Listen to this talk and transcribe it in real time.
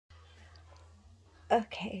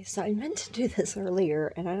Okay, so I meant to do this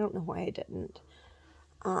earlier, and I don't know why I didn't.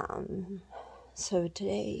 So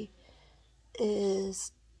today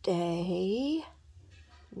is day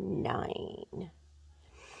 9.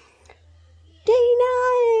 Day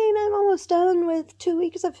 9! I'm almost done with 2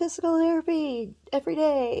 weeks of physical therapy every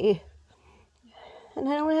day. And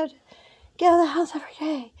I don't have to get out of the house every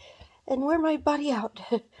day and wear my body out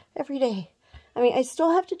every day. I mean, I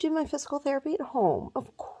still have to do my physical therapy at home,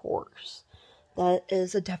 of course. That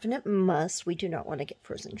is a definite must. We do not want to get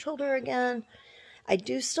frozen shoulder again. I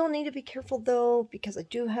do still need to be careful, though, because I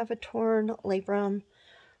do have a torn labrum,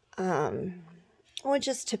 which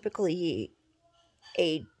is typically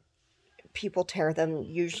people tear them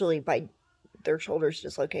usually by their shoulders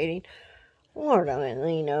dislocating. Lord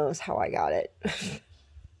only knows how I got it.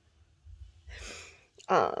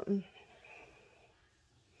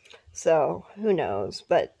 So, who knows,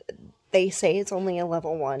 but they say it's only a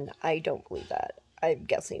level 1. I don't believe that. I'm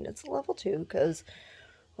guessing it's a level 2, because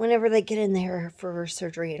whenever they get in there for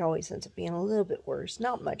surgery, it always ends up being a little bit worse.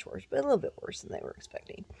 Not much worse, but a little bit worse than they were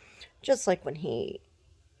expecting. Just like when he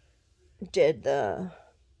did the,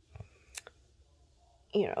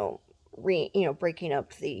 breaking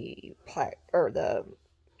up the plaque, or the,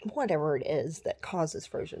 whatever it is that causes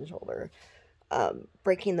frozen shoulder.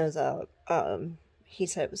 Breaking those up, he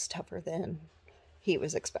said it was tougher than he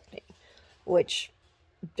was expecting, which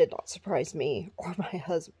did not surprise me or my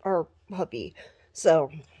husband or hubby. So,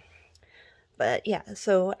 but yeah,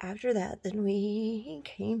 so after that, then we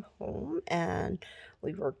came home and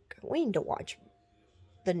we were going to watch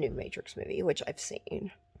the new Matrix movie, which I've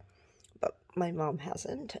seen, but my mom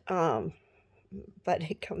hasn't. But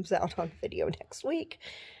it comes out on video next week,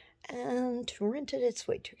 and to rent it, it's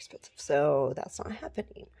way too expensive, so that's not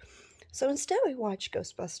happening. So instead, we watched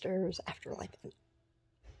Ghostbusters Afterlife. And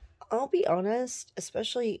I'll be honest,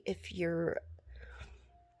 especially if you're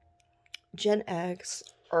Gen X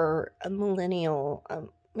or a millennial,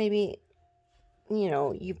 maybe,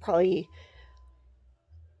 you probably,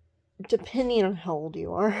 depending on how old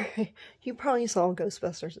you are, you probably saw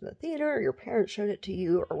Ghostbusters in the theater, or your parents showed it to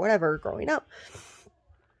you, or whatever, growing up.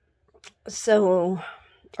 So,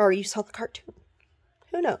 or you saw the cartoon.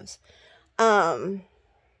 Who knows? It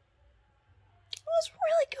was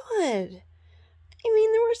really good.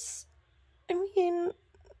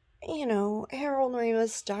 Harold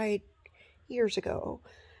Ramis died years ago,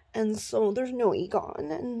 and so there's no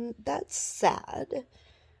Egon, and that's sad.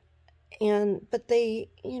 But they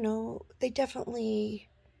definitely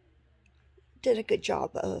did a good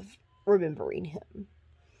job of remembering him.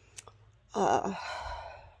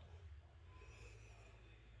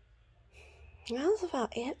 That's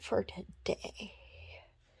about it for today.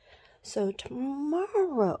 So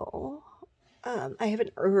tomorrow, I have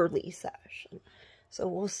an early session, so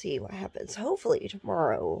we'll see what happens. Hopefully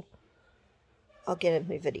tomorrow I'll get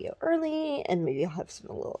my video early, and maybe I'll have some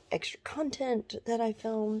little extra content that I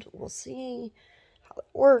filmed. We'll see how it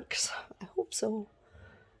works. I hope so.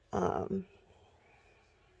 But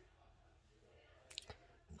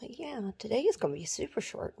yeah, today is going to be super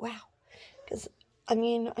short. Wow. Because, I'm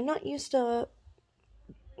not used to...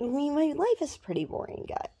 my life is pretty boring,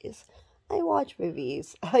 guys. I watch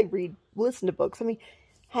movies. I listen to books.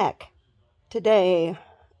 Heck, today,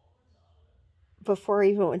 before I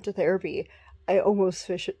even went to therapy, I almost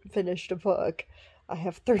finished a book. I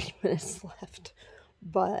have 30 minutes left,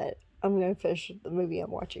 but I'm going to finish the movie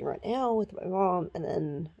I'm watching right now with my mom, and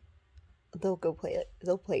then they'll go play it.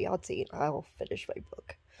 They'll play Yahtzee, and I'll finish my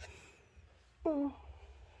book.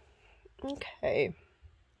 Okay.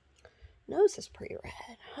 Nose is pretty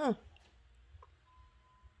red, huh?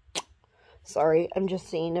 Sorry, I'm just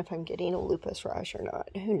seeing if I'm getting a lupus rash or not.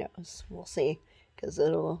 Who knows? We'll see, because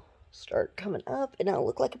it'll start coming up, and I'll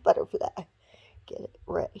look like a butterfly. Get it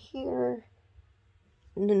right here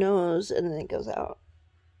in the nose, and then it goes out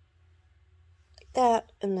like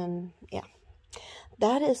that, and then, yeah.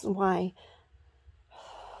 That is why.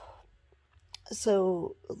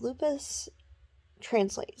 So, lupus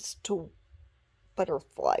translates to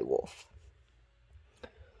butterfly wolf.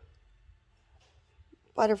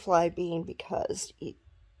 Butterfly being because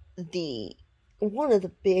one of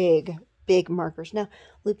the big markers. Now,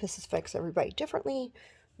 lupus affects everybody differently.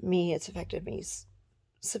 Me, it's affected me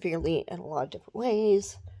severely in a lot of different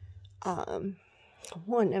ways.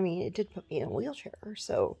 It did put me in a wheelchair,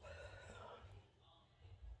 so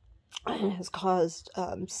it has caused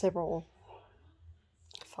 5,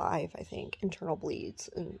 I think, internal bleeds,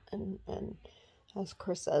 and as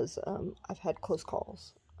Chris says, I've had close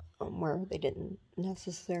calls where they didn't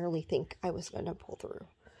necessarily think I was going to pull through.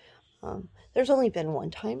 There's only been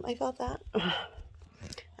one time I thought that,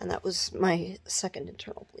 and that was my second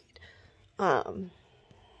internal bleed.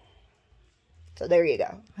 So there you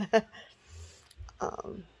go. I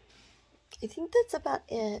think that's about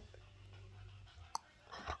it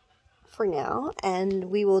for now, and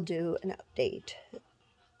we will do an update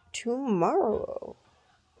tomorrow.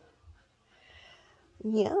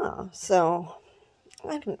 Yeah, so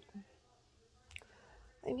I don't know.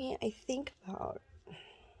 I mean, I think about,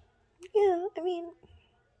 yeah, I mean,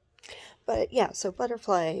 but yeah, so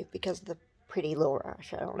butterfly because of the pretty little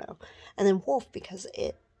rash, I don't know. And then wolf because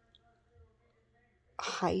it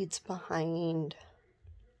hides behind,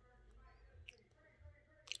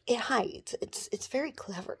 it hides. It's very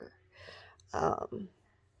clever.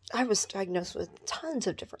 I was diagnosed with tons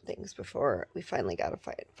of different things before we finally got a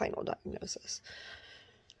final diagnosis.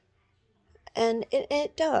 And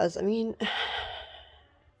it does. I mean,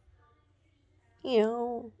 you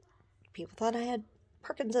know, people thought I had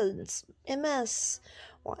Parkinson's, MS.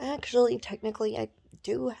 Well, actually, technically, I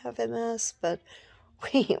do have MS, but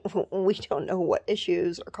we don't know what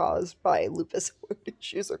issues are caused by lupus, what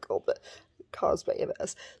issues are caused by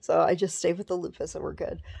MS. So I just stay with the lupus and we're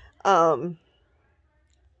good. But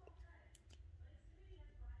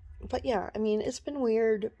yeah, I mean, it's been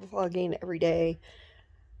weird vlogging every day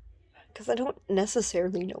because I don't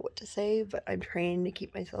necessarily know what to say, but I'm trying to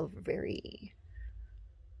keep myself very,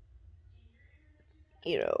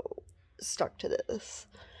 stuck to this.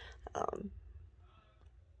 I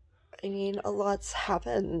mean, a lot's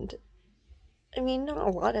happened. I mean, not a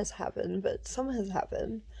lot has happened, but some has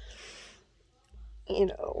happened.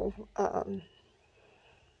 During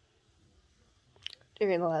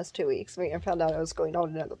the last 2 weeks. I mean, I found out I was going on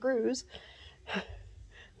another cruise.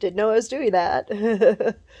 Didn't know I was doing that.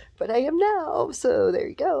 But I am now, so there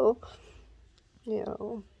you go.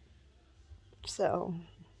 So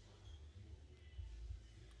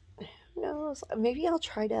who knows? Maybe I'll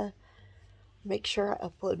try to make sure I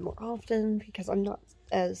upload more often because I'm not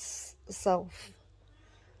as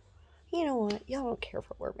you know what, y'all don't care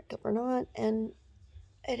if I wear makeup or not, and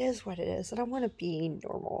it is what it is, and I want to be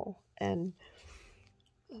normal, and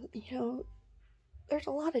there's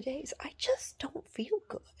a lot of days I just don't feel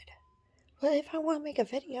good. But if I want to make a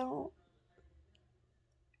video,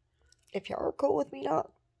 if y'all are cool with me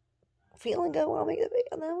not feeling good while I make the video,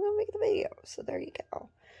 then I'm gonna make the video. So there you go.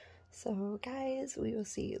 So guys, we will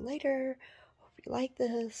see you later. Hope you like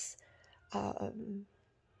this.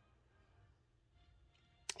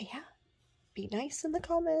 Yeah, be nice in the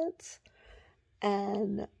comments,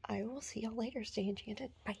 and I will see y'all later. Stay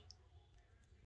enchanted. Bye.